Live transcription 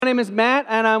My name is Matt,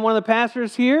 and I'm one of the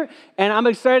pastors here, and I'm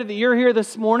excited that you're here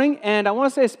this morning. And I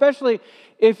want to say especially,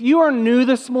 if you are new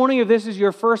this morning, if this is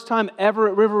your first time ever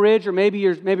at River Ridge, or maybe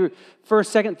your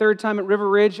first, second, third time at River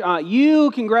Ridge,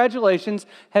 congratulations,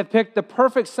 have picked the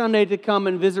perfect Sunday to come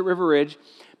and visit River Ridge,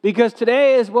 because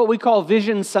today is what we call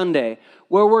Vision Sunday,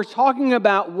 where we're talking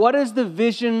about what is the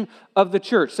vision of the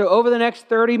church. So over the next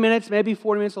 30 minutes, maybe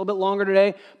 40 minutes, a little bit longer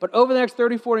today, but over the next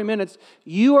 30, 40 minutes,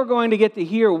 you are going to get to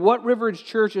hear what River Ridge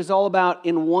Church is all about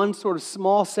in one sort of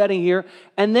small setting here.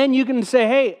 And then you can say,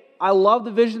 hey, I love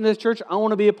the vision of this church, I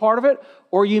want to be a part of it.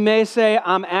 Or you may say,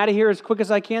 I'm out of here as quick as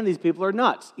I can, these people are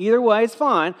nuts. Either way, it's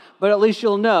fine, but at least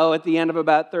you'll know at the end of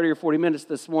about 30 or 40 minutes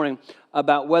this morning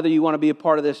about whether you want to be a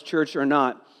part of this church or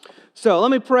not. So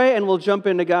let me pray and we'll jump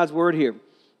into God's word here.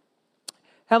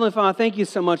 Heavenly Father, thank you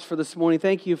so much for this morning.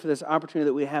 Thank you for this opportunity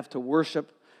that we have to worship,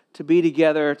 to be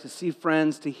together, to see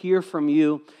friends, to hear from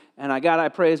you. And God, I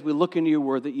pray as we look into your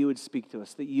word that you would speak to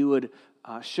us, that you would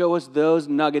show us those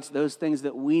nuggets, those things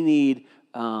that we need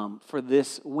for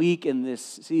this week and this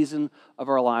season of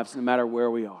our lives, no matter where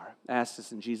we are. I ask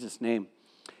this in Jesus' name.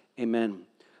 Amen.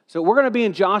 So we're going to be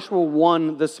in Joshua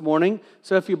 1 this morning.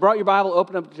 So if you brought your Bible,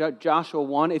 open up Joshua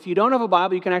 1. If you don't have a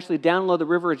Bible, you can actually download the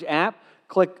River Ridge app.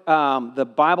 Click the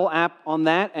Bible app on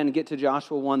that and get to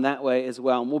Joshua 1 that way as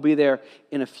well. And we'll be there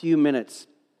in a few minutes.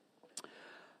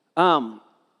 So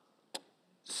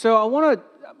I'm going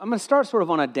to start sort of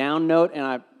on a down note,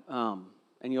 and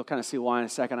you'll kind of see why in a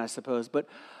second, I suppose. But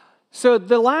so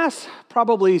the last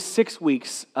probably 6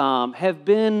 weeks have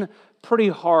been pretty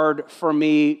hard for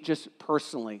me just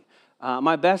personally.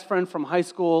 My best friend from high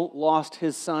school lost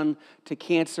his son to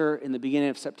cancer in the beginning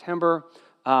of September.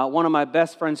 One of my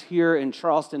best friends here in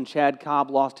Charleston, Chad Cobb,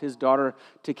 lost his daughter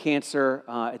to cancer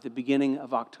at the beginning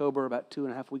of October, about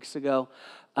 2.5 weeks ago.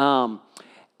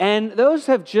 And those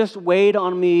have just weighed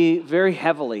on me very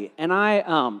heavily. And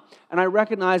I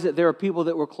recognize that there are people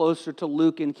that were closer to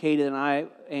Luke and Katie than I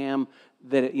am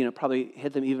that probably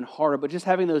hit them even harder. But just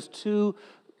having those two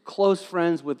close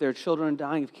friends with their children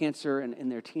dying of cancer in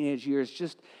their teenage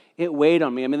years, it weighed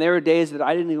on me. I mean, there were days that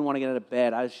I didn't even want to get out of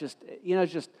bed. I was just,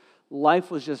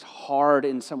 life was just hard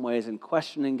in some ways, and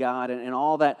questioning God and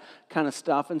all that kind of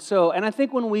stuff. And I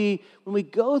think when we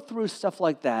go through stuff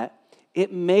like that,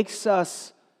 it makes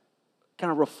us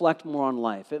kind of reflect more on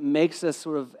life. It makes us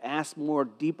sort of ask more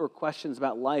deeper questions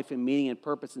about life and meaning and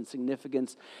purpose and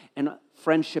significance and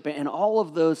friendship and all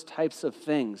of those types of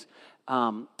things.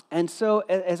 And so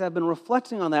as I've been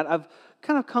reflecting on that, I've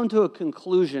kind of come to a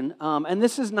conclusion, and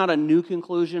this is not a new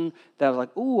conclusion that I was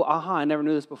like, ooh, aha, I never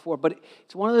knew this before, but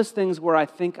it's one of those things where I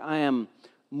think I am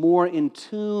more in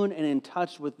tune and in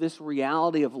touch with this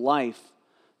reality of life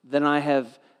than I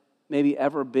have maybe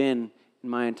ever been in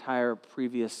my entire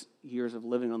previous years of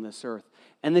living on this earth.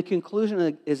 And the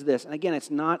conclusion is this, and again,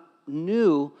 it's not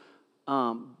new,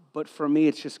 but for me,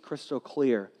 it's just crystal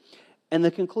clear. And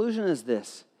the conclusion is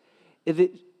this,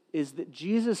 is that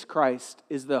Jesus Christ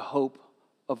is the hope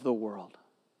of the world.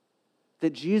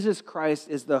 That Jesus Christ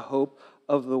is the hope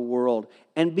of the world.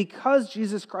 And because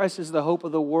Jesus Christ is the hope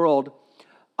of the world,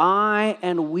 I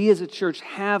and we as a church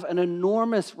have an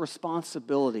enormous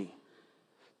responsibility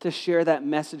to share that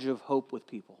message of hope with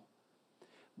people.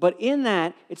 But in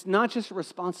that, it's not just a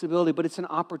responsibility, but it's an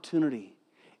opportunity.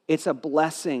 It's a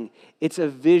blessing. It's a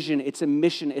vision. It's a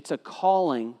mission. It's a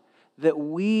calling that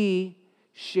we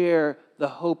share the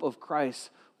hope of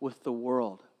Christ with the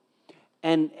world.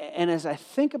 And as I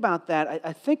think about that,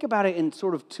 I think about it in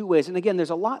sort of two ways. And again, there's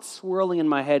a lot swirling in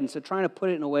my head, and so trying to put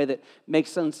it in a way that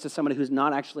makes sense to somebody who's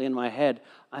not actually in my head,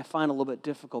 I find a little bit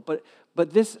difficult.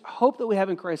 But this hope that we have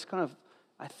in Christ,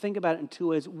 I think about it in two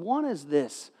ways. One is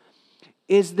this,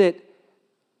 is that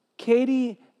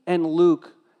Katie and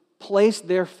Luke placed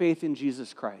their faith in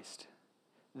Jesus Christ.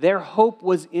 Their hope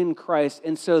was in Christ,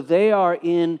 and so they are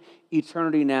in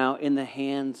eternity now in the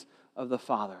hands of the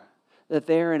Father. That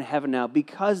they are in heaven now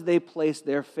because they placed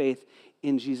their faith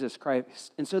in Jesus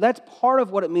Christ. And so that's part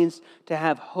of what it means to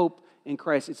have hope in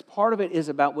Christ. It's part of it is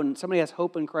about when somebody has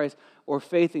hope in Christ or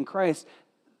faith in Christ,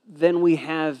 then we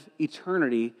have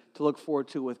eternity to look forward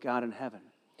to with God in heaven.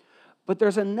 But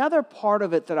there's another part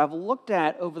of it that I've looked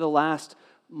at over the last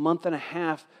month and a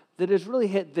half that has really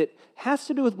hit, that has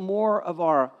to do with more of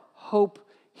our hope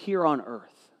here on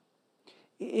earth.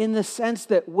 In the sense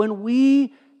that when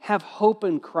we have hope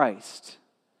in Christ,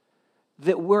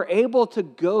 that we're able to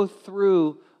go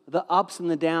through the ups and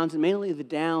the downs, and mainly the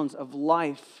downs of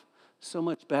life, so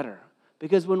much better.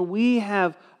 Because when we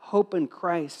have hope in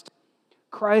Christ,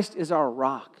 Christ is our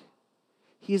rock.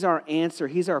 He's our answer.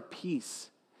 He's our peace.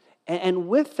 And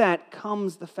with that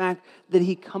comes the fact that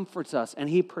He comforts us and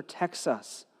He protects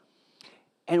us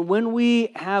And when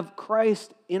we have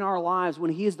Christ in our lives,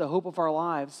 when he is the hope of our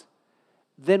lives,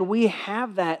 then we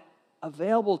have that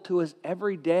available to us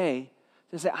every day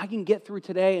to say, I can get through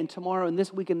today and tomorrow and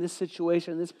this week and this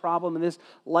situation and this problem and this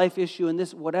life issue and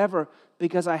this whatever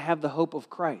because I have the hope of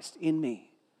Christ in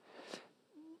me.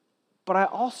 But I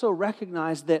also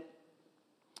recognize that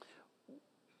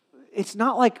it's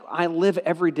not like I live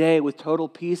every day with total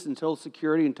peace and total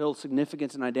security and total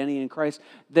significance and identity in Christ,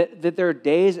 that there are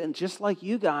days, and just like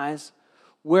you guys,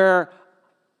 where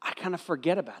I kind of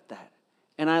forget about that.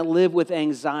 And I live with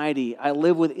anxiety, I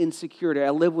live with insecurity, I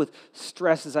live with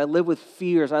stresses, I live with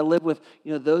fears, I live with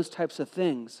those types of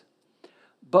things.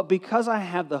 But because I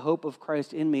have the hope of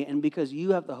Christ in me, and because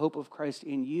you have the hope of Christ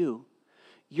in you,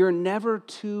 you're never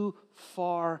too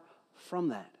far from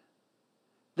that.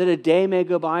 That a day may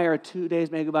go by, or 2 days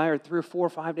may go by, or 3 or 4 or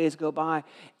 5 days go by,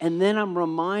 and then I'm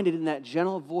reminded in that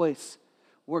gentle voice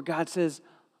where God says,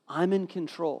 I'm in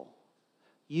control.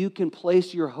 You can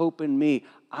place your hope in me.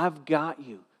 I've got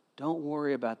you. Don't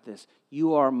worry about this.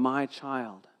 You are my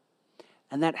child.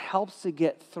 And that helps to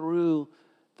get through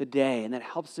the day, and that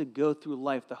helps to go through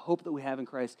life, the hope that we have in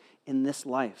Christ in this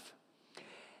life.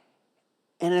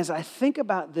 And as I think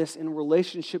about this in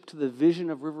relationship to the vision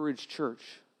of River Ridge Church,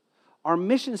 our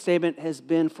mission statement has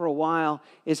been for a while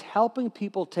is helping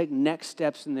people take next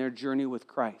steps in their journey with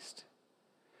Christ.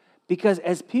 Because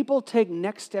as people take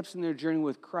next steps in their journey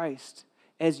with Christ,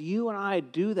 as you and I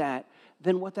do that,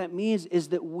 then what that means is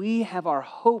that we have our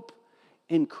hope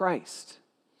in Christ.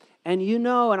 And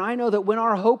and I know that when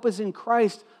our hope is in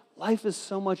Christ, life is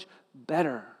so much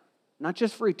better. Not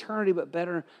just for eternity, but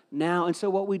better now. And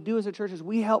so what we do as a church is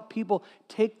we help people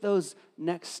take those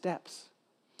next steps.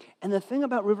 And the thing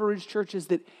about River Ridge Church is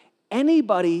that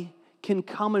anybody can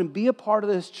come and be a part of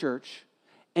this church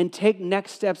and take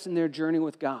next steps in their journey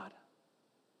with God.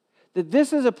 That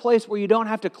this is a place where you don't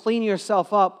have to clean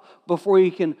yourself up before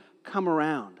you can come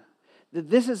around. That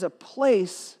this is a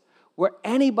place where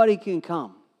anybody can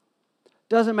come.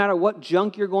 Doesn't matter what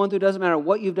junk you're going through, doesn't matter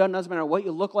what you've done, doesn't matter what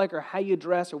you look like or how you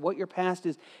dress or what your past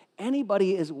is.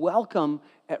 Anybody is welcome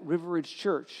at River Ridge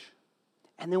Church.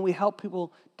 And then we help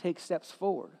people take steps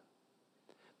forward.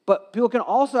 But people can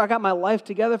also, I got my life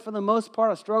together for the most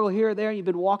part. I struggle here or there. You've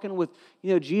been walking with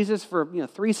Jesus for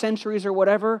 3 centuries or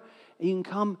whatever. And you can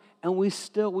come and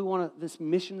this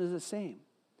mission is the same.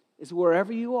 Is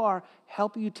wherever you are,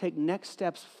 help you take next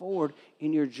steps forward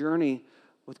in your journey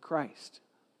with Christ.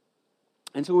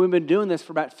 And so we've been doing this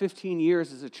for about 15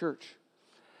 years as a church.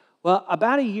 Well,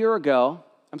 about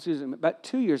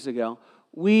 2 years ago,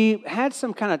 we had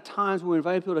some kind of times when we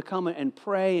invited people to come and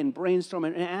pray and brainstorm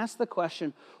and ask the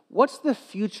question, what's the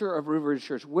future of River Ridge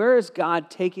Church? Where is God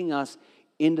taking us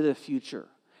into the future?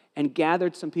 And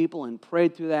gathered some people and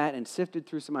prayed through that and sifted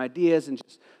through some ideas and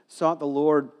just sought the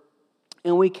Lord.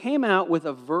 And we came out with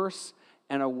a verse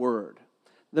and a word.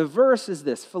 The verse is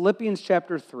this, Philippians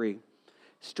chapter 3.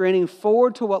 Straining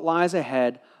forward to what lies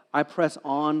ahead, I press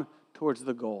on towards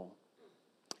the goal.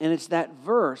 And it's that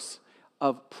verse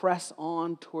of press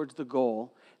on towards the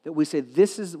goal that we say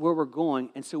this is where we're going,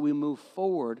 and so we move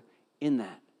forward in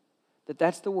that.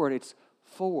 That's the word, it's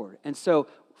forward. And so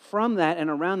from that and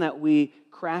around that, we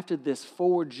crafted this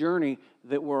forward journey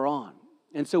that we're on.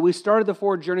 And so we started the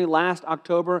forward journey last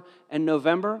October and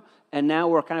November, and now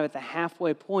we're kind of at the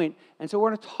halfway point. And so we're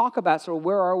going to talk about,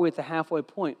 where are we at the halfway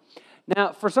point?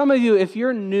 Now, for some of you, if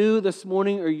you're new this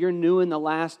morning or you're new in the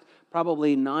last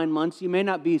probably 9 months, you may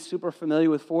not be super familiar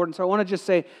with Forward. And so I want to just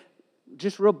say,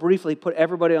 just real briefly, put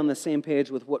everybody on the same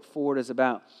page with what Forward is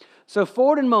about. So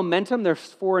Forward and Momentum, there's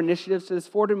 4 initiatives to this.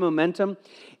 Forward and Momentum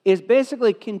is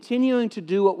basically continuing to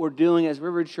do what we're doing as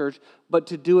River Ridge Church, but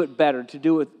to do it better, to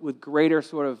do it with greater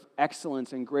sort of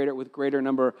excellence and with greater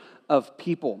number of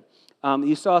people.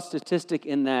 You saw a statistic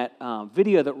in that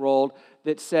video that rolled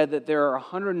that said that there are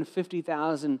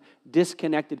 150,000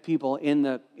 disconnected people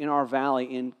in our valley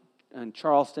in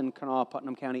Charleston, Kanawha,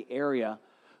 Putnam County area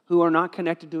who are not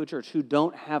connected to a church, who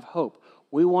don't have hope.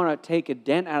 We want to take a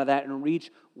dent out of that and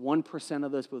reach 1%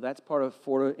 of those people. That's part of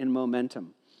Forward and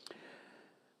Momentum.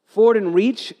 Forward and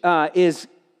Reach is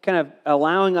kind of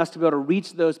allowing us to be able to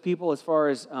reach those people as far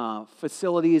as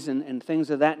facilities and things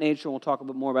of that nature. We'll talk a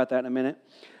bit more about that in a minute.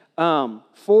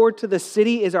 Forward to the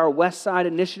City is our West Side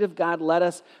initiative. God led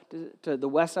us to the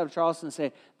west side of Charleston and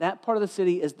say, that part of the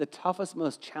city is the toughest,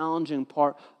 most challenging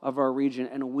part of our region,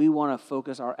 and we want to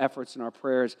focus our efforts and our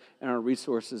prayers and our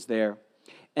resources there.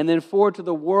 And then Forward to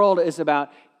the World is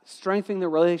about strengthening the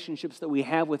relationships that we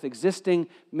have with existing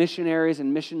missionaries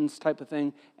and missions type of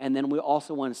thing, and then we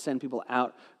also want to send people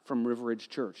out from River Ridge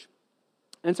Church.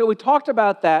 And so we talked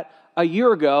about that a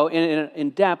year ago in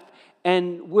depth,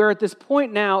 And we're at this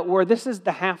point now where this is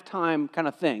the halftime kind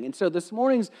of thing. And so this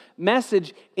morning's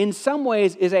message, in some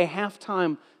ways, is a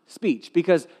halftime speech.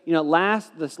 Because,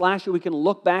 this last year we can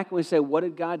look back and we say, what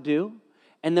did God do?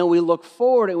 And then we look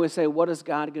forward and we say, what is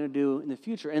God going to do in the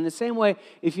future? In the same way,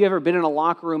 if you've ever been in a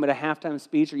locker room at a halftime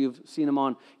speech or you've seen them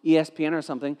on ESPN or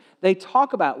something, they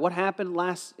talk about what happened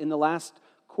in the last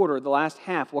quarter, the last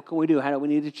half. What can we do? How do we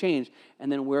need to change?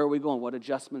 And then where are we going? What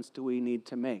adjustments do we need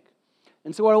to make?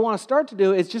 And so what I want to start to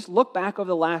do is just look back over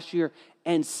the last year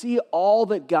and see all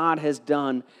that God has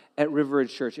done at River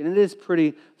Ridge Church. And it is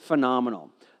pretty phenomenal.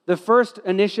 The first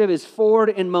initiative is Forward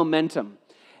in Momentum.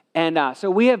 And so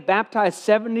we have baptized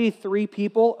 73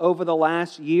 people over the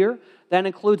last year. That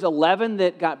includes 11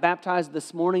 that got baptized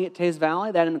this morning at Taze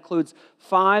Valley. That includes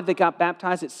 5 that got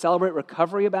baptized at Celebrate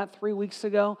Recovery about 3 weeks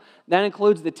ago. That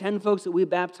includes the 10 folks that we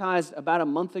baptized about a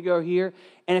month ago here.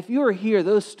 And if you were here,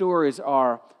 those stories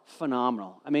are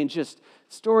phenomenal. I mean, just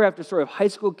story after story of high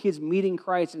school kids meeting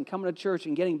Christ and coming to church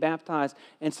and getting baptized,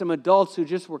 and some adults who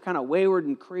just were kind of wayward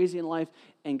and crazy in life,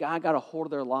 and God got a hold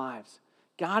of their lives.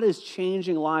 God is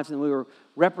changing lives, and we were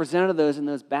represented of those in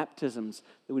those baptisms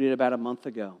that we did about a month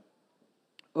ago.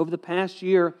 Over the past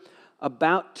year,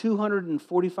 about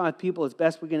 245 people, as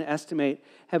best we can estimate,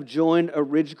 have joined a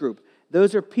Ridge group.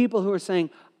 Those are people who are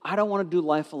saying, I don't want to do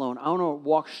life alone. I want to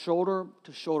walk shoulder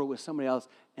to shoulder with somebody else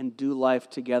and do life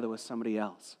together with somebody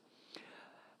else.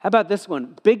 How about this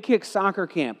one? Big Kick Soccer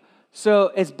Camp. So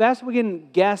as best we can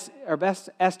guess, our best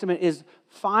estimate is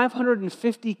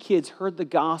 550 kids heard the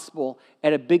gospel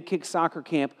at a Big Kick Soccer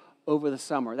Camp over the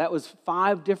summer. That was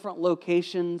 5 different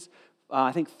locations,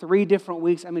 I think 3 different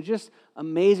weeks. I mean, just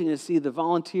amazing to see the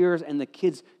volunteers and the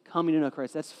kids coming to know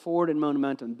Christ. That's Forward in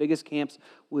Momentum, biggest camps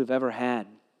we've ever had.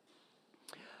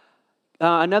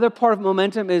 Another part of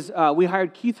Momentum is we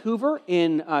hired Keith Hoover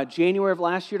in January of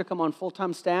last year to come on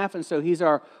full-time staff, and so he's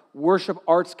our worship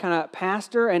arts kind of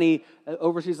pastor, and he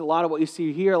oversees a lot of what you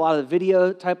see here, a lot of the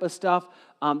video type of stuff.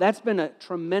 That's been a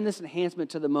tremendous enhancement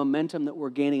to the momentum that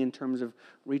we're gaining in terms of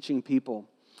reaching people.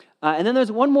 And then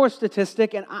there's one more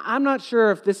statistic, and I'm not sure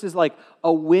if this is like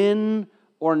a win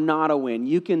or not a win.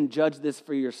 You can judge this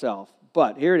for yourself,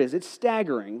 but here it is. It's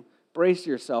staggering. Brace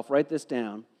yourself. Write this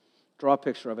down. Draw a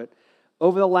picture of it.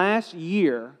 Over the last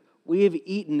year, we have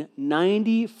eaten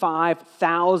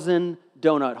 95,000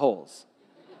 donut holes.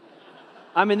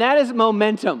 I mean, that is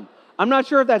momentum. I'm not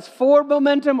sure if that's forward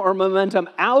momentum or momentum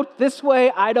out this way.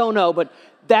 I don't know, but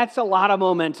that's a lot of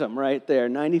momentum right there,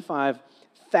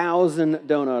 95,000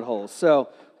 donut holes. So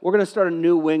we're going to start a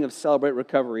new wing of Celebrate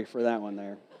Recovery for that one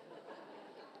there.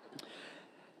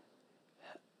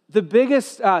 The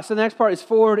biggest, so the next part is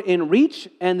Forward in Reach,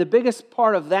 and the biggest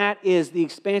part of that is the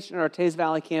expansion of our Taze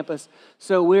Valley campus.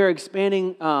 So we're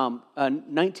expanding a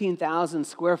 19,000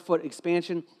 square foot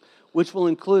expansion, which will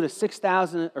include a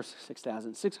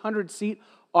 600-seat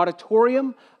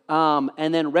auditorium,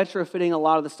 and then retrofitting a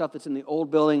lot of the stuff that's in the old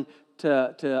building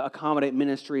to accommodate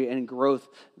ministry and growth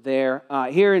there.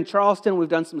 Here in Charleston, we've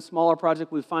done some smaller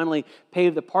projects. We've finally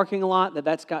paved the parking lot.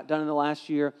 That's got done in the last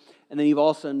year. And then you've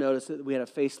also noticed that we had a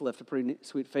facelift, a pretty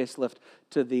sweet facelift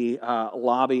to the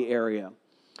lobby area.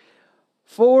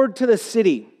 Forward to the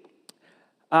city.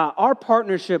 Our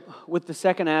partnership with the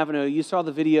Second Avenue, you saw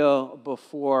the video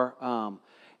before.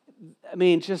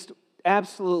 Just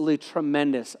absolutely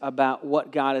tremendous about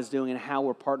what God is doing and how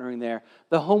we're partnering there.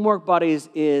 The Homework Buddies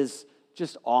is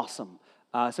just awesome.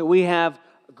 So we have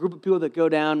a group of people that go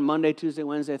down Monday, Tuesday,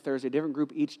 Wednesday, Thursday, different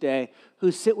group each day,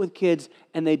 who sit with kids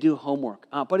and they do homework.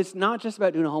 But it's not just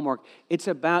about doing homework. It's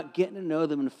about getting to know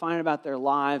them and finding about their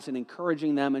lives and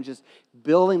encouraging them and just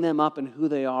building them up in who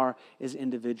they are as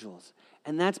individuals.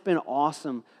 And that's been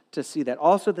awesome to see that.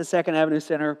 Also at the Second Avenue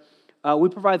Center, we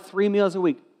provide 3 meals a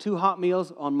week, 2 hot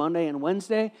meals on Monday and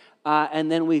Wednesday,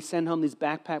 and then we send home these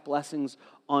backpack blessings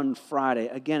on Friday.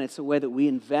 Again, it's a way that we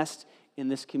invest in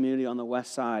this community on the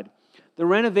west side. The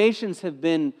renovations have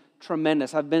been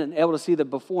tremendous. I've been able to see the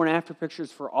before and after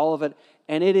pictures for all of it,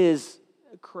 and it is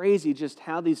crazy just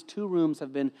how these 2 rooms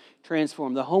have been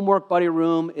transformed. The Homework Buddy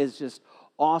room is just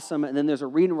awesome, and then there's a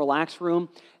read and relax room.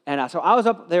 And so I was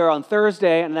up there on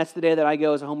Thursday, and that's the day that I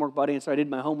go as a homework buddy, and so I did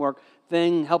my homework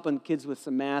thing, helping kids with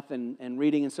some math and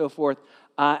reading and so forth.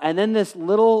 And then this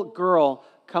little girl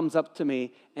comes up to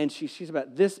me, and she's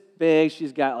about this big.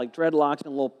 She's got like dreadlocks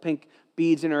and little pink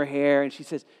beads in her hair, and she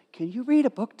says, "Can you read a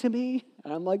book to me?"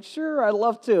 And I'm like, "Sure, I'd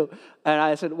love to." And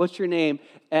I said, "What's your name?"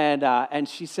 And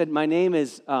she said, "My name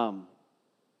is..." No,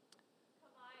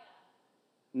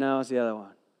 it's the other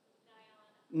one.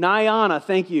 Nyana,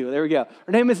 thank you. There we go.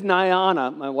 Her name is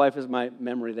Nyana. My wife is my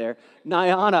memory there.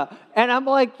 Nyana. And I'm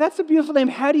like, that's a beautiful name.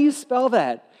 How do you spell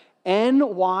that?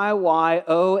 Nyyonna.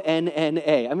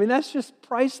 I mean, that's just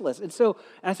priceless. And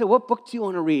I said, what book do you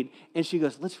want to read? And she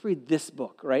goes, let's read this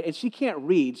book, right? And she can't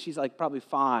read. She's like probably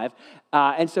 5.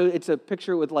 And so it's a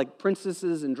picture with like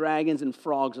princesses and dragons and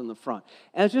frogs on the front.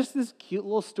 And it's just this cute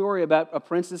little story about a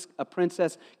princess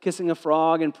kissing a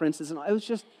frog and princess. And it was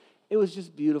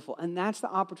just beautiful. And that's the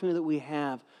opportunity that we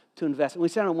have to invest. And we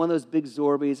sat on one of those big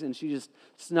Zorbies, and she just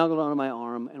snuggled onto my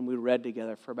arm, and we read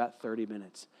together for about 30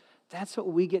 minutes. That's what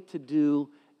we get to do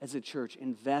as a church,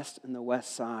 invest in the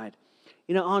West Side.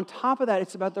 You know, on top of that,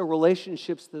 it's about the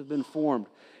relationships that have been formed.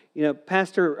 You know,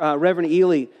 Pastor Reverend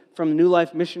Ely from New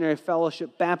Life Missionary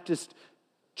Fellowship Baptist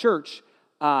Church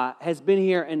has been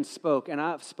here and spoke, and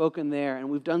I've spoken there, and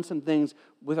we've done some things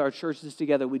with our churches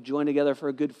together. We joined together for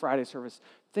a Good Friday service.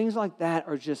 Things like that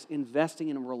are just investing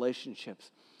in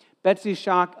relationships. Betsy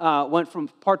Schock went from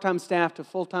part-time staff to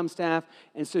full-time staff,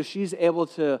 and so she's able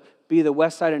to be the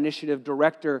West Side Initiative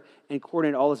director and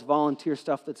coordinate all this volunteer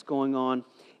stuff that's going on.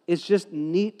 It's just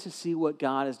neat to see what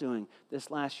God is doing. This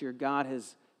last year,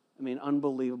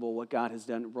 unbelievable what God has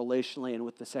done relationally and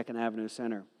with the Second Avenue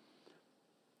Center.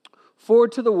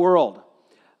 Forward to the World.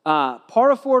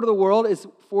 Part of Forward to the World is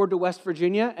Forward to West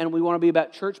Virginia, and we want to be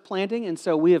about church planting, and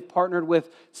so we have partnered with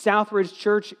Southridge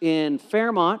Church in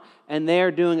Fairmont, and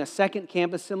they're doing a second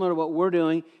campus similar to what we're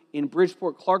doing in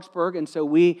Bridgeport, Clarksburg, and so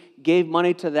we gave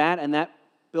money to that, and that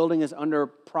building is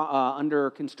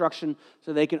under construction,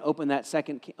 so they can open that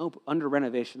under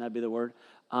renovation, that'd be the word.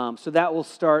 So that will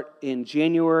start in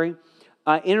January.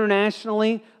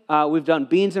 Internationally, we've done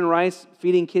Beans and Rice,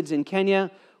 feeding kids in Kenya.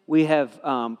 We have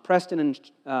Preston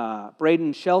and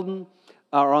Braden Sheldon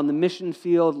are on the mission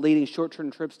field leading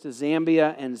short-term trips to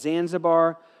Zambia and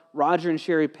Zanzibar. Roger and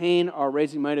Sherry Payne are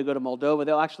raising money to go to Moldova.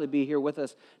 They'll actually be here with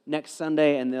us next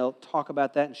Sunday, and they'll talk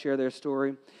about that and share their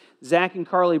story. Zach and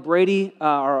Carly Brady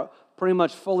are pretty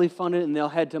much fully funded, and they'll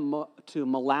head to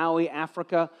Malawi,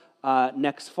 Africa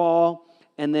next fall.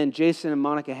 And then Jason and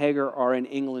Monica Hager are in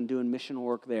England doing mission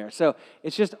work there. So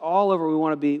it's just all over.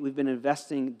 We've been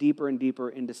investing deeper and deeper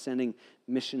into sending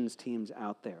missions teams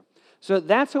out there. So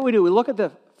that's what we do. We look at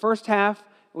the first half,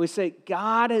 and we say,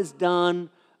 God has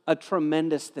done a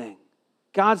tremendous thing.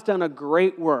 God's done a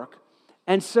great work.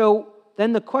 And so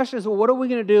then the question is, well, what are we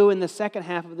going to do in the second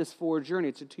half of this forward journey?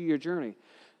 It's a 2-year journey.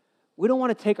 We don't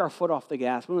want to take our foot off the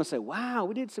gas. We want to say, wow,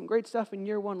 we did some great stuff in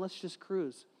year 1. Let's just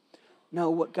cruise. No,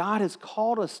 what God has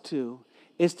called us to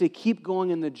is to keep going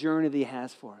in the journey that He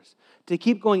has for us, to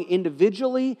keep going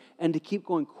individually and to keep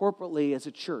going corporately as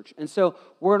a church. And so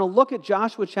we're going to look at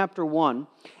Joshua chapter 1,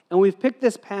 and we've picked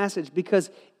this passage because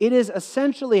it is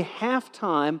essentially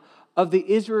halftime of the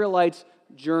Israelites'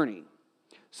 journey.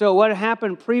 So what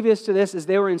happened previous to this is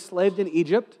they were enslaved in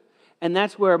Egypt, and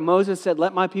that's where Moses said,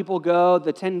 let my people go,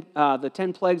 the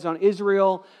 10 plagues on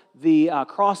Israel, the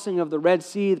crossing of the Red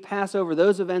Sea, the Passover,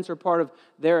 those events are part of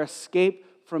their escape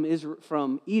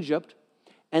from Egypt.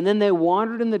 And then they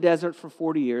wandered in the desert for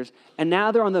 40 years, and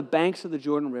now they're on the banks of the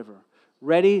Jordan River,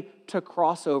 ready to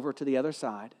cross over to the other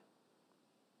side.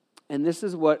 And this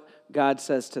is what God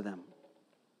says to them.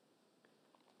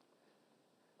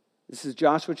 This is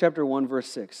Joshua chapter 1, verse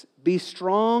 6. Be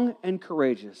strong and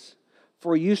courageous,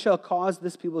 for you shall cause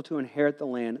this people to inherit the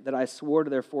land that I swore to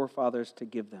their forefathers to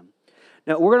give them.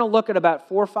 Now, we're going to look at about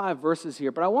 4 or 5 verses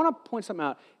here, but I want to point something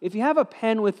out. If you have a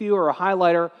pen with you or a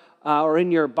highlighter or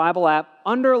in your Bible app,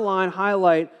 underline,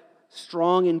 highlight,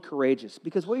 strong and courageous.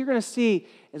 Because what you're going to see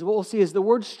is the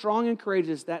word strong and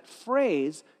courageous, that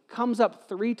phrase comes up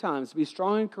 3 times. Be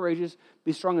strong and courageous,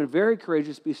 be strong and very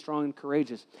courageous, be strong and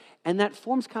courageous. And that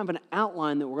forms kind of an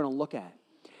outline that we're going to look at.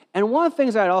 And one of the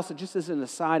things I'd also, just as an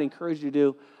aside, encourage you to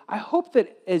do, I hope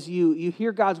that as you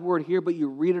hear God's word here, but you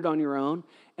read it on your own.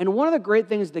 And one of the great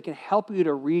things that can help you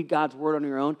to read God's word on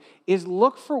your own is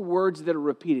look for words that are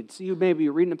repeated. So you may be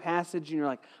reading a passage and you're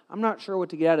like, I'm not sure what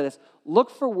to get out of this. Look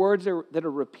for words that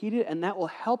are repeated, and that will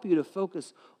help you to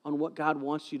focus on what God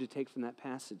wants you to take from that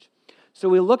passage. So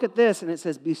we look at this, and it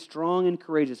says, be strong and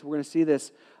courageous. We're going to see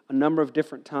this a number of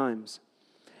different times.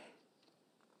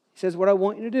 He says, what I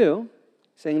want you to do,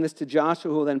 saying this to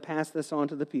Joshua, who will then pass this on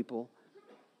to the people,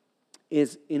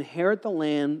 is inherit the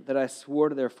land that I swore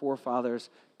to their forefathers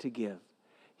to give.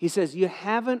 He says, you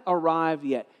haven't arrived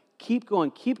yet. Keep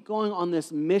going on this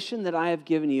mission that I have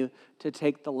given you to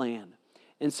take the land.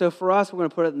 And so for us, we're going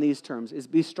to put it in these terms, is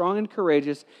be strong and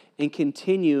courageous and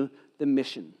continue the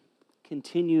mission.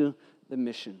 Continue the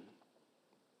mission.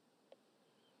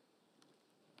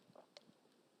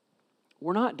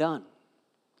 We're not done.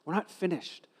 We're not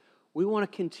finished. We want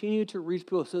to continue to reach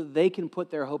people so that they can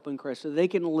put their hope in Christ, so they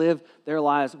can live their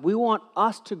lives. We want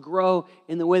us to grow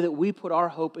in the way that we put our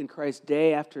hope in Christ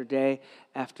day after day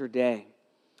after day.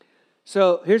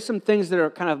 So here's some things that are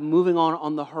kind of moving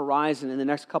on the horizon in the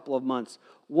next couple of months.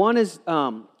 One is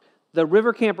the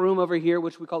River Camp room over here,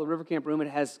 which we call the River Camp room. It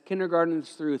has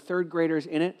kindergartens through third graders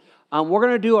in it. We're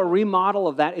going to do a remodel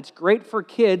of that. It's great for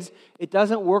kids. It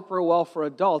doesn't work very well for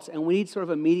adults, and we need sort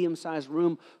of a medium-sized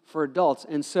room for adults.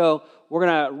 And so we're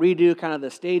going to redo kind of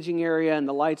the staging area and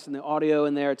the lights and the audio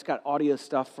in there. It's got audio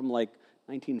stuff from like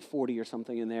 1940 or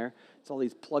something in there. It's all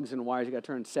these plugs and wires. You got to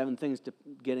turn 7 things to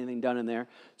get anything done in there.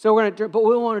 So we're going to. But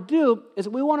what we want to do is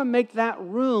we want to make that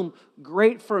room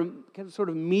great for kind of sort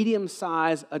of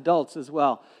medium-sized adults as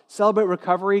well. Celebrate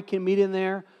Recovery can meet in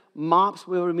there. MOPS,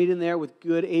 we would meet in there with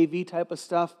good AV type of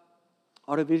stuff,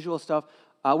 audiovisual stuff.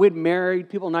 We had Married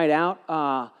People Night Out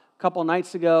a couple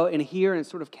nights ago in here, and it's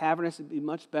sort of cavernous. It'd be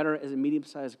much better as a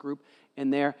medium-sized group in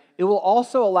there. It will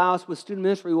also allow us with student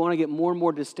ministry, we want to get more and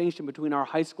more distinction between our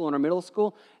high school and our middle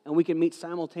school, and we can meet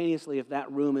simultaneously if that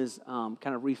room is kind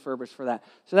of refurbished for that.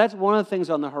 So that's one of the things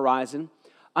on the horizon.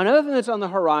 Another thing that's on the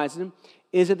horizon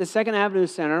is at the 2nd Avenue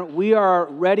Center, we are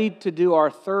ready to do our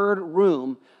 3rd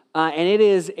room, and it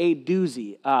is a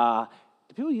doozy.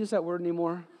 Do people use that word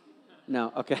anymore?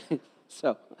 No? Okay.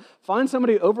 So find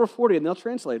somebody over 40 and they'll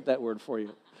translate that word for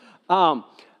you. So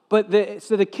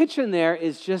the kitchen there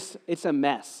is just, it's a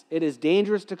mess. It is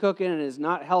dangerous to cook in. It is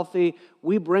not healthy.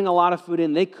 We bring a lot of food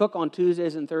in. They cook on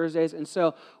Tuesdays and Thursdays. And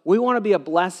so we want to be a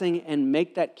blessing and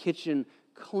make that kitchen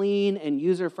clean and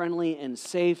user-friendly and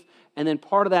safe. And then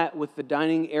part of that with the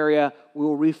dining area, we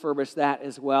will refurbish that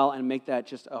as well and make that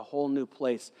just a whole new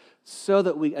place so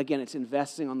that it's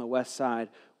investing on the west side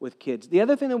with kids. The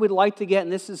other thing that we'd like to get,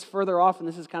 and this is further off, and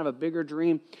this is kind of a bigger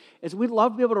dream, is we'd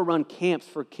love to be able to run camps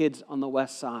for kids on the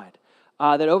west side.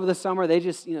 That over the summer, they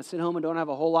just sit home and don't have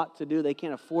a whole lot to do. They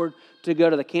can't afford to go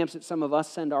to the camps that some of us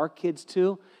send our kids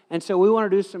to. And so we want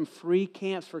to do some free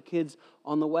camps for kids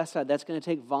on the west side. That's going to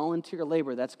take volunteer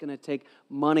labor. That's going to take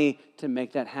money to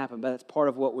make that happen. But that's part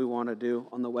of what we want to do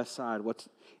on the west side, what's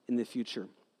in the future.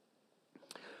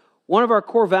 One of our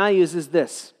core values is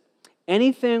this: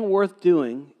 anything worth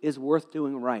doing is worth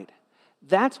doing right.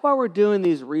 That's why we're doing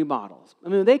these remodels. I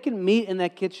mean, they can meet in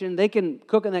that kitchen, they can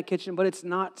cook in that kitchen, but it's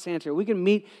not sanitary. We can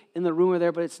meet in the room or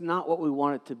there, but it's not what we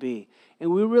want it to be.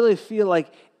 And we really feel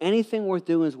like anything worth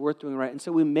doing is worth doing right. And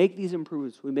so we make these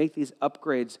improvements, we make these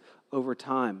upgrades over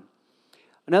time.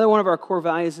 Another one of our core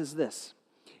values is this: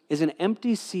 is an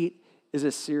empty seat is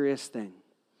a serious thing.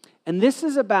 And this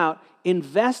is about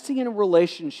investing in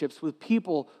relationships with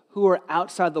people who are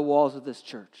outside the walls of this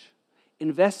church.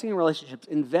 Investing in relationships,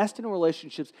 invest in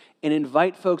relationships, and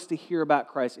invite folks to hear about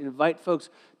Christ, invite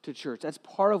folks to church. That's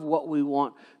part of what we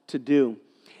want to do.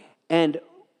 And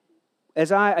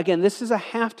this is a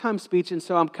halftime speech, and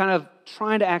so I'm kind of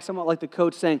trying to act somewhat like the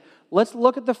coach, saying, let's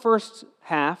look at the first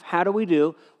half, how do we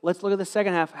do? Let's look at the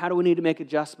second half, how do we need to make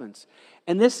adjustments?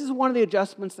 And this is one of the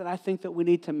adjustments that I think that we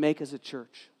need to make as a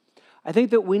church. I think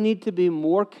that we need to be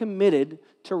more committed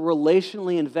to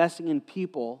relationally investing in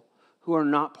people who are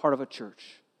not part of a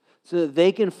church so that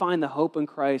they can find the hope in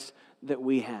Christ that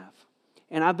we have.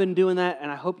 And I've been doing that,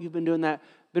 and I hope you've been doing that.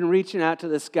 Been reaching out to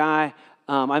this guy.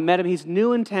 I met him. He's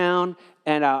new in town,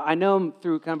 and I know him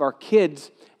through kind of our kids.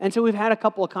 And so we've had a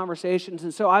couple of conversations,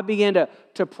 and so I began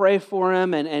to pray for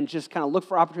him and just kind of look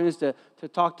for opportunities to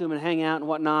talk to him and hang out and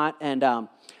whatnot. And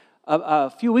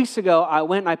a few weeks ago, I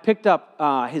went and I picked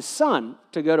up his son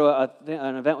to go to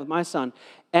an event with my son.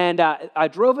 And I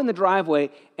drove in the driveway,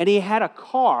 and he had a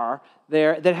car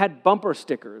there that had bumper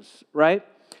stickers, right?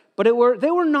 But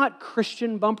they were not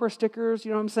Christian bumper stickers,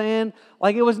 you know what I'm saying?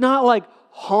 Like, it was not like,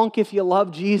 honk if you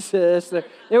love Jesus.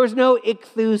 There was no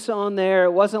ichthus on there.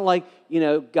 It wasn't like,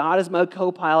 God is my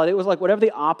co-pilot. It was like whatever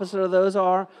the opposite of those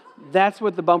are, that's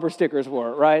what the bumper stickers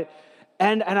were, right?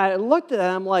 And I looked at it,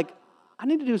 and I'm like, I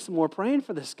need to do some more praying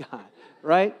for this guy,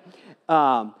 right?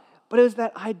 But it was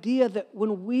that idea that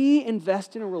when we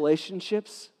invest in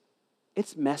relationships,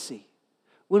 it's messy.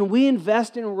 When we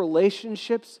invest in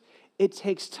relationships, it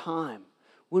takes time.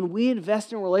 When we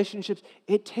invest in relationships,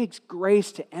 it takes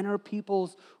grace to enter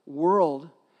people's world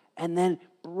and then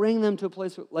bring them to a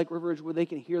place like River Ridge where they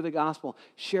can hear the gospel,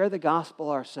 share the gospel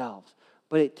ourselves.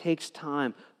 But it takes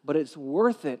time. But it's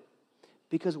worth it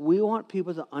because we want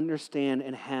people to understand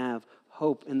and have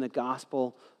hope in the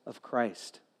gospel of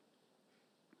Christ.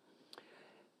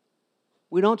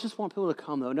 We don't just want people to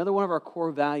come, though. Another one of our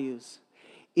core values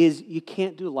is you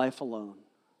can't do life alone.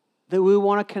 that we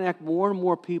want to connect more and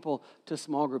more people to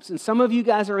small groups. And some of you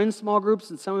guys are in small groups,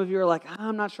 and some of you are like,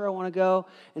 I'm not sure I want to go.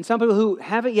 And some people who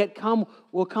haven't yet come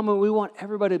will come, and we want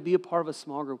everybody to be a part of a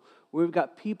small group. We've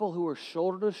got people who are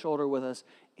shoulder to shoulder with us,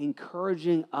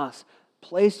 encouraging us.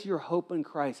 Place your hope in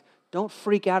Christ. Don't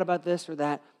freak out about this or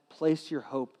that. Place your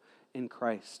hope in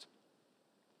Christ.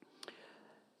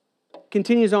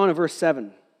 Continues on in verse 7.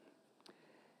 It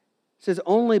says,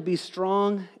 only be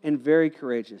strong and very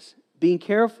courageous, being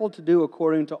careful to do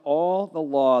according to all the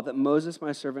law that Moses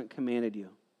my servant commanded you.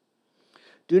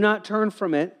 Do not turn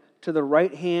from it to the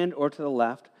right hand or to the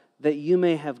left, that you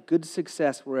may have good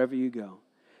success wherever you go.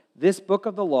 This book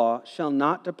of the law shall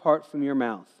not depart from your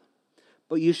mouth,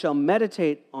 but you shall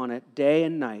meditate on it day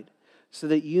and night, so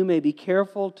that you may be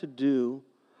careful to do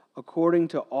according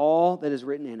to all that is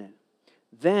written in it.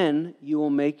 Then you will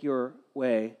make your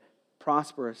way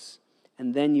prosperous,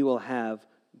 and then you will have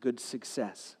good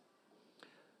success.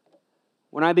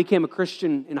 When I became a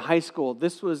Christian in high school,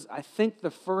 this was, I think,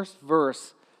 the first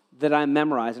verse that I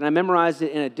memorized. And I memorized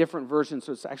it in a different version,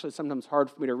 so it's actually sometimes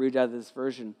hard for me to read out of this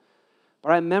version.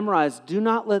 But I memorized, do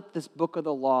not let this book of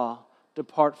the law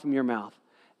depart from your mouth.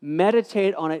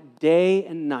 Meditate on it day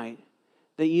and night,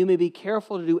 that you may be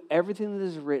careful to do everything that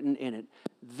is written in it.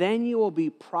 Then you will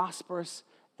be prosperous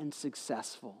and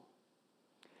successful.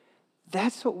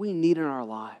 That's what we need in our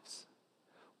lives.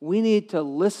 We need to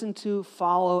listen to,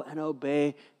 follow, and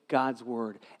obey God's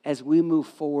word as we move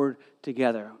forward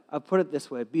together. I'll put it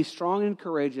this way. Be strong and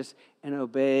courageous and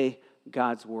obey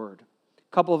God's word.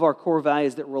 A couple of our core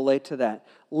values that relate to that.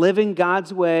 Living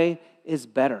God's way is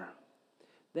better.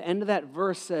 The end of that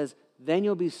verse says, then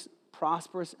you'll be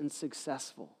prosperous and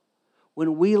successful.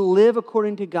 When we live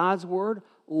according to God's word,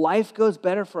 life goes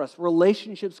better for us.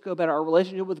 Relationships go better. Our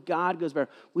relationship with God goes better.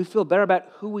 We feel better about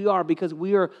who we are because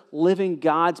we are living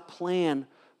God's plan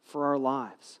for our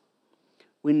lives.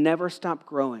 We never stop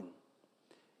growing.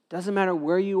 Doesn't matter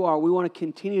where you are, we want to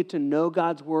continue to know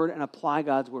God's word and apply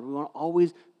God's word. We want to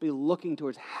always be looking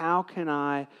towards how can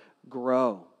I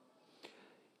grow?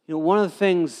 You know, one of the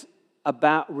things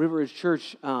about River Ridge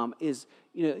Church is,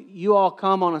 you all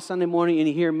come on a Sunday morning and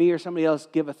you hear me or somebody else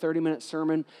give a 30-minute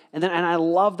sermon, and I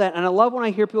love that. And I love when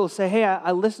I hear people say, hey,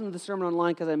 I listened to the sermon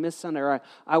online because I missed Sunday, or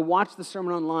I watched the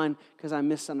sermon online because I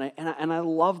missed Sunday, and I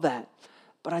love that.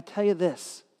 But I tell you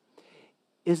this,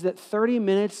 is that 30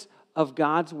 minutes of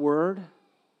God's word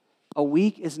a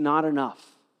week is not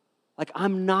enough. Like,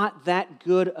 I'm not that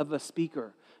good of a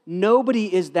speaker.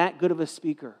 Nobody is that good of a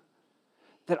speaker.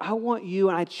 That I want you,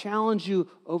 and I challenge you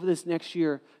over this next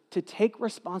year, to take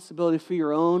responsibility for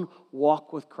your own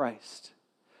walk with Christ.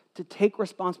 To take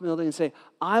responsibility and say,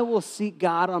 I will seek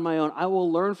God on my own. I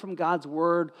will learn from God's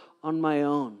word on my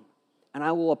own. And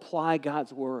I will apply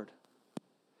God's word.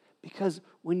 Because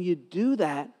when you do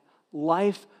that,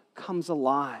 life comes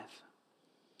alive.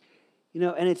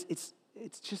 And it's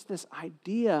just this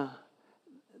idea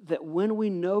that when we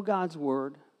know God's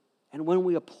word and when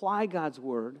we apply God's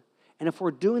word, and if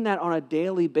we're doing that on a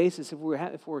daily basis,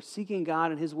 if we're seeking God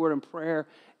and his word and prayer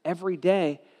every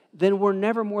day, then we're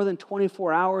never more than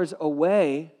 24 hours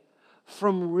away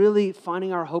from really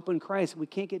finding our hope in Christ. We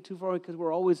can't get too far away because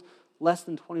we're always less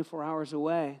than 24 hours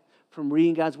away from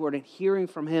reading God's word and hearing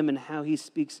from him and how he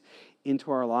speaks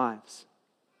into our lives.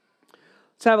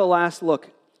 Let's have a last look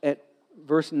at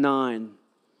verse 9.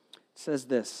 It says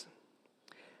this.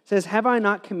 It says, have I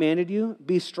not commanded you?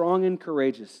 Be strong and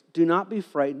courageous. Do not be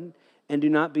frightened and do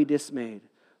not be dismayed.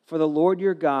 For the Lord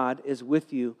your God is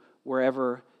with you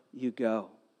wherever you go.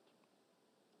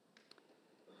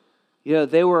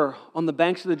 They were on the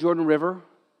banks of the Jordan River.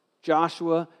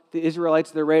 Joshua, the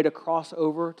Israelites, they're ready to cross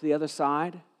over to the other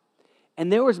side.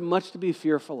 And there was much to be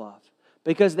fearful of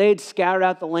because they had scattered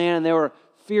out the land and there were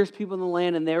fierce people in the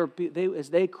land, and as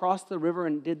they crossed the river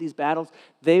and did these battles,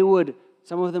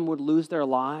 some of them would lose their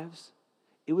lives.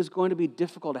 It was going to be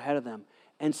difficult ahead of them.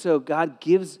 And so God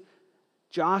gives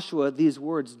Joshua these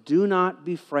words, do not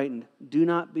be frightened, do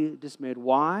not be dismayed.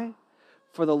 Why?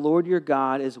 For the Lord your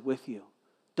God is with you.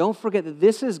 Don't forget that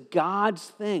this is God's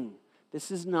thing.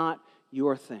 This is not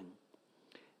your thing.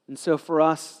 And so for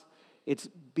us, it's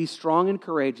be strong and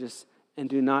courageous and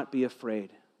do not be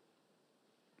afraid.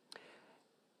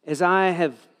 As I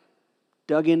have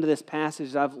dug into this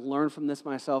passage, I've learned from this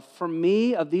myself. For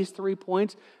me, of these 3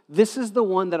 points, this is the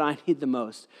one that I need the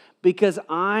most because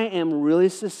I am really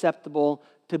susceptible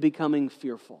to becoming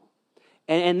fearful.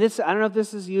 And this, I don't know if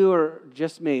this is you or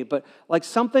just me, but like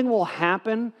something will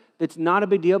happen that's not a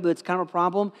big deal, but it's kind of a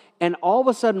problem, and all of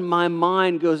a sudden my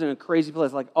mind goes in a crazy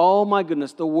place, like, oh my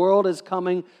goodness, the world is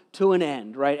coming to an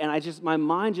end, right? And my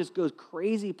mind just goes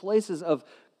crazy places of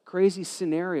crazy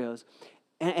scenarios.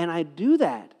 And I do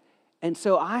that. And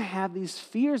so I have these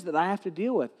fears that I have to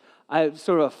deal with. I have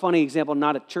sort of a funny example,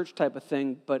 not a church type of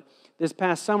thing, but this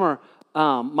past summer,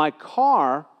 my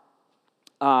car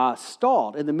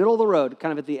stalled in the middle of the road,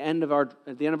 kind of at the end of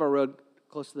our road,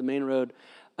 close to the main road.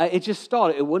 It just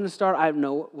stalled. It wouldn't start. I didn't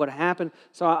know what happened.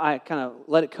 So I kind of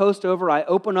let it coast over. I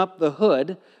open up the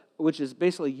hood, which is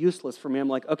basically useless for me. I'm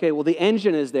like, okay, well, the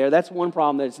engine is there. That's one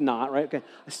problem that it's not, right? Okay,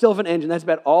 I still have an engine. That's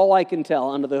about all I can tell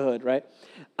under the hood, right?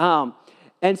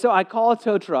 And so I call a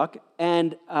tow truck,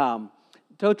 and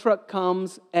tow truck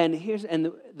comes, and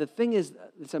the thing is,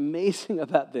 that's amazing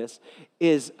about this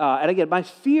is, and again, my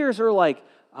fears are like,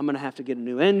 I'm going to have to get a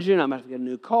new engine. I'm going to have to get a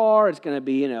new car. It's going to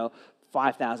be,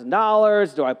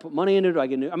 $5,000. Do I put money into it? Do I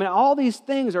get new? I mean, all these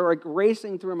things are like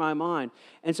racing through my mind.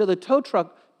 And so the tow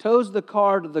truck tows the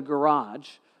car to the garage,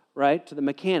 right, to the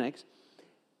mechanics.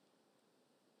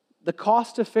 The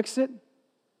cost to fix it,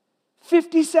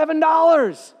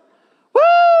 $57. Woo!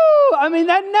 I mean,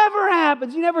 that never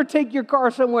happens. You never take your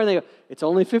car somewhere and they go, it's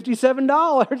only $57.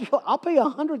 I'll pay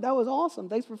 $100. That was awesome.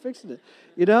 Thanks for fixing it,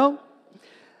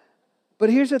 But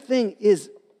here's the thing is,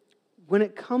 when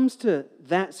it comes to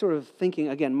that sort of thinking,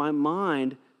 again, my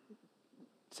mind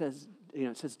says,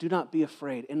 do not be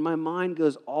afraid. And my mind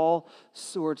goes all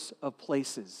sorts of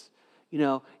places.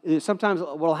 Sometimes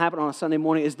what will happen on a Sunday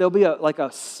morning is there'll be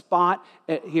a spot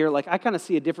here, like I kind of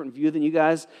see a different view than you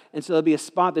guys, and so there'll be a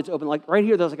spot that's open. Like right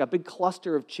here, there's like a big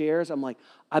cluster of chairs. I'm like,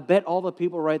 I bet all the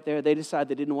people right there, they decide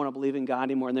they didn't want to believe in God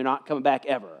anymore, and they're not coming back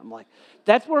ever. I'm like,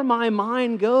 that's where my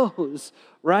mind goes,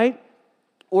 right?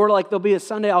 Or like there'll be a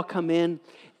Sunday I'll come in,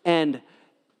 and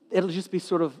it'll just be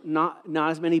sort of not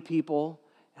as many people,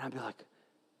 and I'll be like,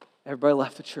 everybody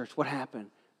left the church. What happened?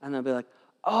 And they'll be like,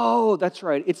 oh, that's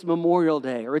right, it's Memorial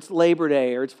Day, or it's Labor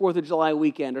Day, or it's 4th of July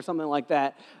weekend, or something like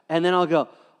that. And then I'll go,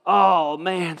 oh,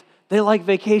 man, they like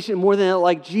vacation more than they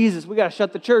like Jesus. We got to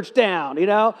shut the church down,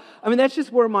 I mean, that's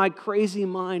just where my crazy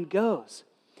mind goes.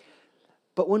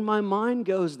 But when my mind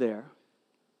goes there,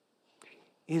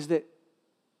 is that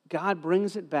God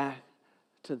brings it back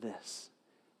to this.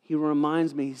 He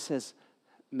reminds me, he says,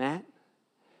 Matt,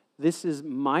 this is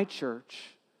my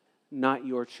church, not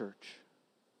your church.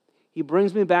 He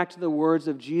brings me back to the words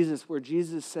of Jesus where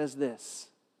Jesus says this,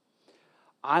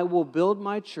 I will build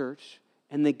my church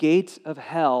and the gates of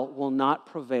hell will not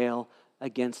prevail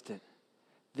against it.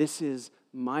 This is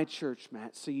my church,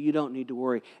 Matt, so you don't need to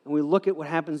worry. And we look at what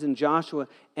happens in Joshua,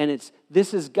 and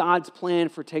this is God's plan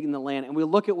for taking the land. And we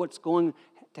look at what's going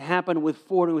to happen with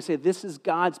Ford, and we say, this is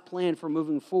God's plan for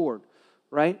moving forward,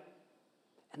 right?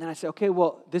 And then I say, okay,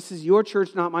 well, this is your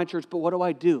church, not my church, but what do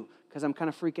I do? Because I'm kind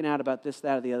of freaking out about this,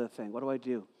 that, or the other thing. What do I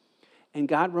do? And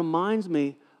God reminds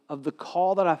me of the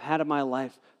call that I've had in my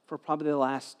life for probably the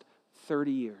last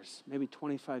 30 years, maybe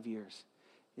 25 years.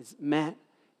 Is, Matt,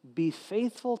 be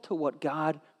faithful to what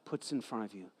God puts in front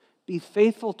of you. Be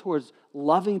faithful towards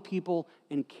loving people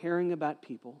and caring about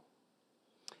people.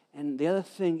 And the other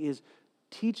thing is,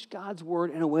 teach God's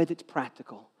word in a way that's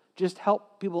practical. Just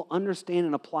help people understand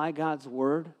and apply God's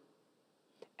word,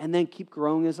 and then keep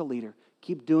growing as a leader.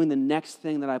 Keep doing the next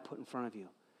thing that I put in front of you.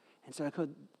 And so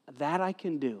I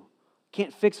can do.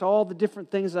 Can't fix all the different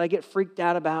things that I get freaked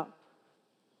out about,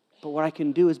 but what I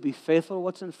can do is be faithful to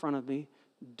what's in front of me,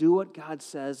 do what God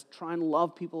says, try and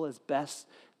love people as best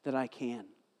that I can.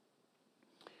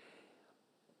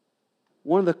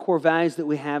 One of the core values that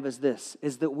we have is this,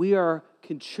 is that we are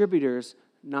contributors,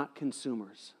 not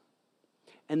consumers.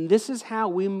 And this is how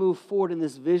we move forward in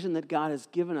this vision that God has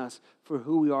given us for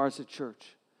who we are as a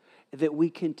church. That we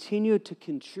continue to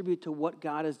contribute to what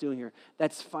God is doing here.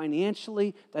 That's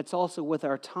financially, that's also with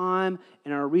our time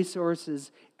and our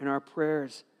resources and our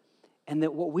prayers. And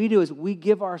that what we do is we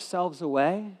give ourselves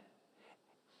away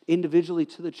individually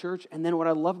to the church. And then what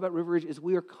I love about River Ridge is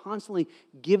we are constantly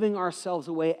giving ourselves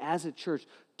away as a church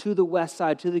to the West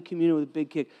Side, to the community with Big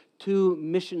Kick, to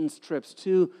missions trips,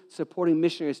 to supporting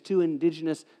missionaries, to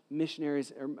indigenous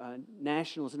missionaries,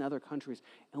 nationals in other countries.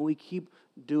 And we keep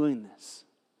doing this.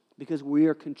 Because we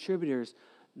are contributors,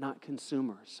 not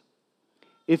consumers.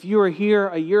 If you were here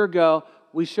a year ago,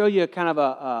 we show you kind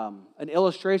of an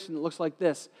illustration that looks like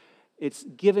this. It's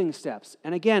giving steps.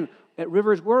 And again, at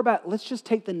Rivers, we're about, let's just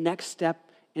take the next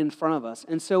step in front of us.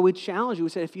 And so we challenge you.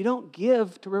 We say, if you don't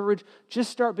give to Riveridge,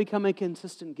 just start becoming a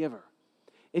consistent giver.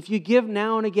 If you give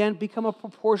now and again, become a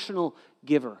proportional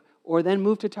giver. Or then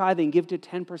move to tithing, give to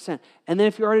 10%. And then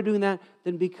if you're already doing that,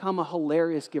 then become a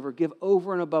hilarious giver. Give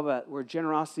over and above that, where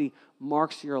generosity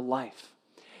marks your life.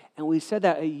 And we said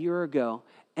that a year ago.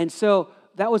 And so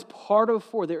that was part of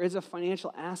Ford. There is a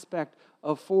financial aspect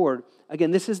of Forward.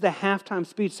 Again, this is the halftime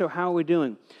speech, so how are we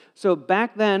doing? So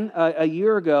back then, a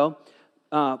year ago,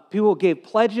 people gave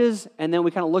pledges, and then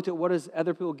we kind of looked at what does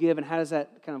other people give, and how does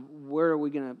that kind of, where are we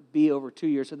going to be over 2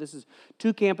 years? So this is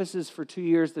 2 campuses for 2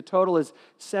 years. The total is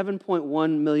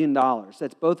 $7.1 million.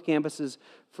 That's both campuses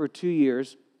for 2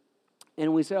 years.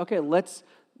 And we said, okay,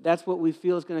 that's what we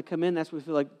feel is going to come in. That's what we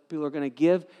feel like people are going to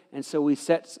give. And so we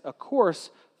set a course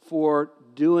for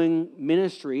doing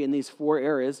ministry in these 4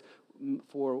 areas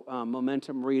for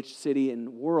Momentum, Reach, City,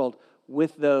 and World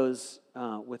with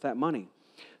that money.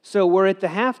 So we're at the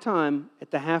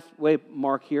halfway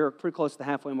mark here, pretty close to the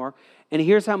halfway mark. And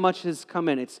here's how much has come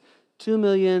in. It's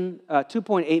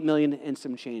 $2.8 million and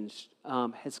some change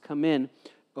has come in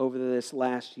over this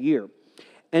last year.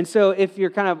 And so if your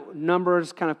kind of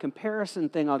numbers, kind of comparison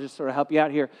thing, I'll just sort of help you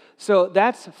out here. So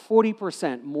that's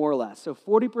 40% more or less. So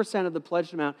 40% of the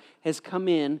pledged amount has come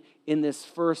in this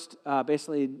first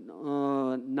basically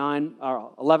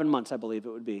 11 months, I believe it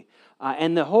would be.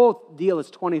 And the whole deal is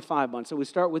 25 months. So we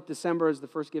start with December as the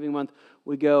first giving month.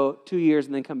 We go 2 years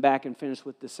and then come back and finish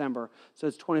with December. So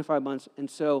it's 25 months.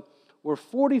 And so we're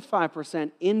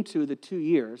 45% into the 2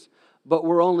 years, but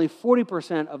we're only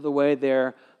 40% of the way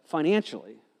there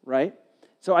financially, right?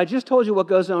 So I just told you what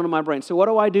goes on in my brain. So what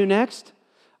do I do next?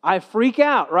 I freak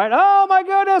out, right? Oh my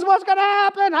goodness, what's going to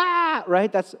happen?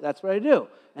 Right? That's what I do.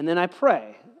 And then I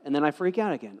pray, and then I freak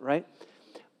out again, right?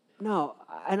 No,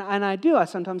 and I do. I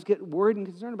sometimes get worried and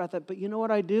concerned about that. But you know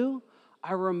what I do?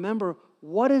 I remember,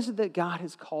 what is it that God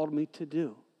has called me to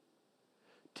do?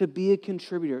 To be a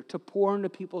contributor, to pour into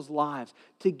people's lives,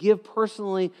 to give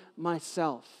personally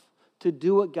myself, to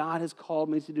do what God has called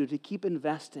me to do, to keep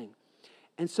investing.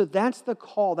 And so that's the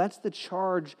call, that's the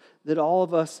charge that all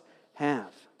of us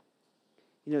have.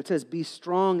 You know, it says, be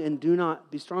strong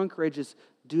and courageous,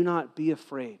 do not be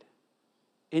afraid.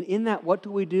 And in that, what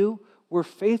do? We're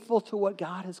faithful to what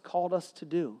God has called us to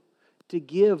do, to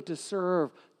give, to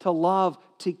serve, to love,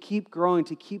 to keep growing,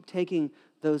 to keep taking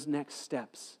those next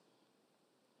steps.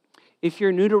 If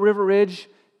you're new to River Ridge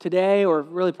today, or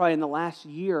really probably in the last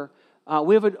year,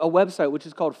 we have a website which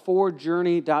is called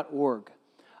forwardjourney.org.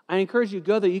 I encourage you to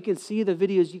go there. You can see the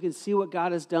videos. You can see what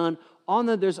God has done. On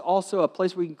there, there's also a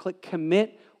place where you can click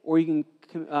commit, or you can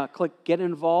click get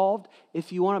involved.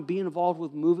 If you want to be involved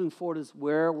with moving forward as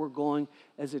where we're going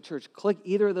as a church, click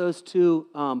either of those 2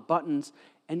 buttons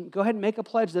and go ahead and make a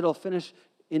pledge that'll finish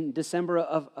in December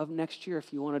of next year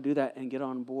if you want to do that and get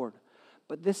on board.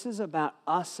 But this is about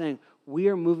us saying we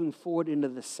are moving forward into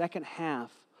the second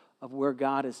half of where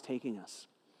God is taking us.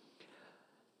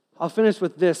 I'll finish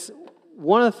with this.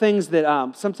 One of the things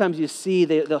that sometimes you see,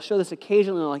 they'll show this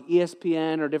occasionally on like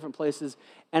ESPN or different places,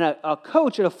 and a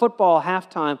coach at a football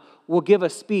halftime will give a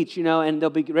speech, and they'll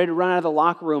be ready to run out of the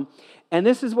locker room. And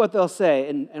this is what they'll say,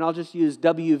 and I'll just use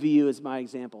WVU as my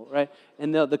example, right?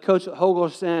 And the coach,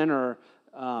 Hogelson or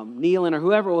Nealon or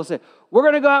whoever will say, we're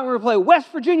going to go out and we're going to play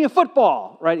West Virginia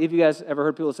football, right? If you guys ever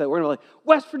heard people say, we're going to play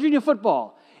West Virginia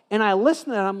football. And I listen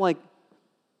to that, I'm like,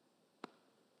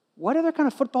 what other kind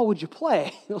of football would you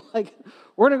play? Like,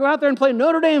 we're going to go out there and play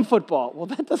Notre Dame football. Well,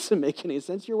 that doesn't make any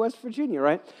sense. You're West Virginia,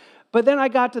 right? But then I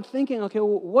got to thinking, okay,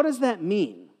 well, what does that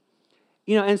mean?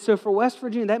 And so for West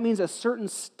Virginia, that means a certain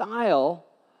style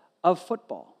of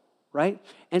football, right?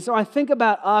 And so I think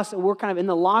about us, and we're kind of in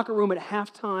the locker room at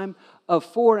halftime of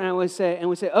Forward, and we say,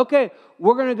 okay,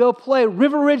 we're going to go play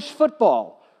River Ridge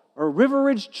football or River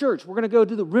Ridge Church. We're going to go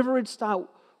do the River Ridge style.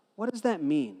 What does that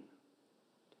mean?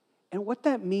 And what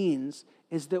that means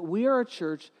is that we are a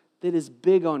church that is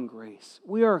big on grace.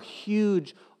 We are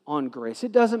huge on grace.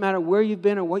 It doesn't matter where you've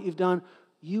been or what you've done.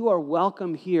 You are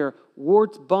welcome here.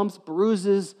 Warts, bumps,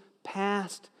 bruises,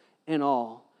 past, and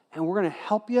all. And we're going to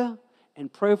help you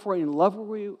and pray for you and love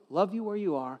you where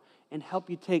you are and help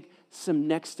you take some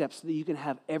next steps so that you can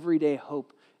have everyday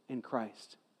hope in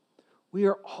Christ. We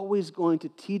are always going to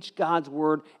teach God's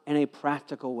word in a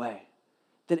practical way.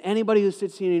 That anybody who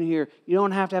sits in here, you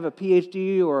don't have to have a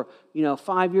PhD or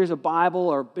 5 years of Bible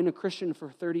or been a Christian for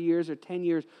 30 years or 10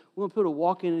 years. We want people to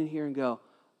walk in here and go,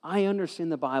 I understand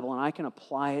the Bible and I can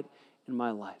apply it in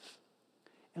my life.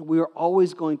 And we are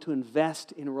always going to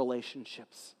invest in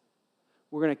relationships.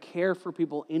 We're going to care for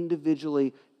people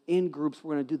individually, in groups.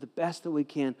 We're going to do the best that we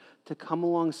can to come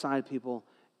alongside people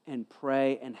and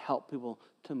pray and help people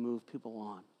to move people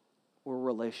on. We're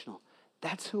relational.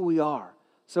 That's who we are.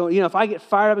 So, if I get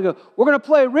fired up and go, we're going to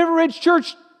play River Ridge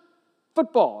Church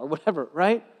football or whatever,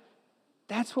 right?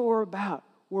 That's what we're about.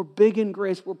 We're big in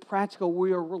grace. We're practical.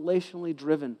 We are relationally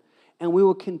driven. And we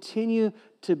will continue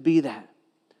to be that.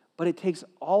 But it takes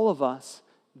all of us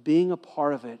being a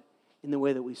part of it in the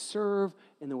way that we serve,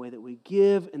 in the way that we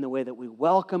give, in the way that we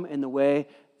welcome, in the way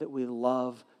that we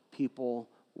love people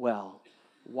well.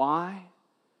 Why?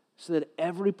 So that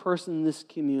every person in this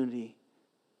community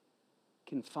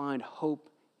can find hope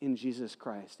in Jesus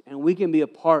Christ. And we can be a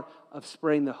part of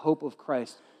spreading the hope of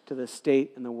Christ to the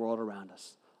state and the world around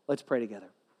us. Let's pray together.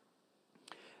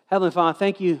 Heavenly Father,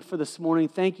 thank you for this morning.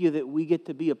 Thank you that we get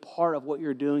to be a part of what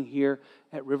you're doing here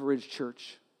at River Ridge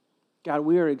Church. God,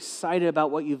 we are excited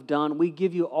about what you've done. We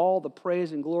give you all the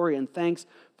praise and glory and thanks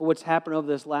for what's happened over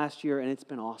this last year, and it's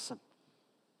been awesome.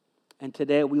 And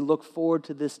today we look forward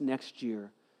to this next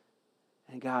year.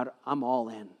 And God, I'm all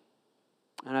in.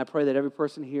 And I pray that every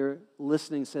person here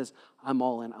listening says, I'm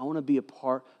all in. I want to be a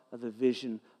part of the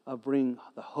vision of bringing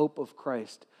the hope of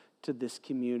Christ to this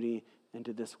community and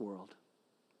to this world.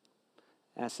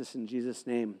 I ask this in Jesus'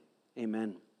 name,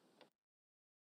 amen.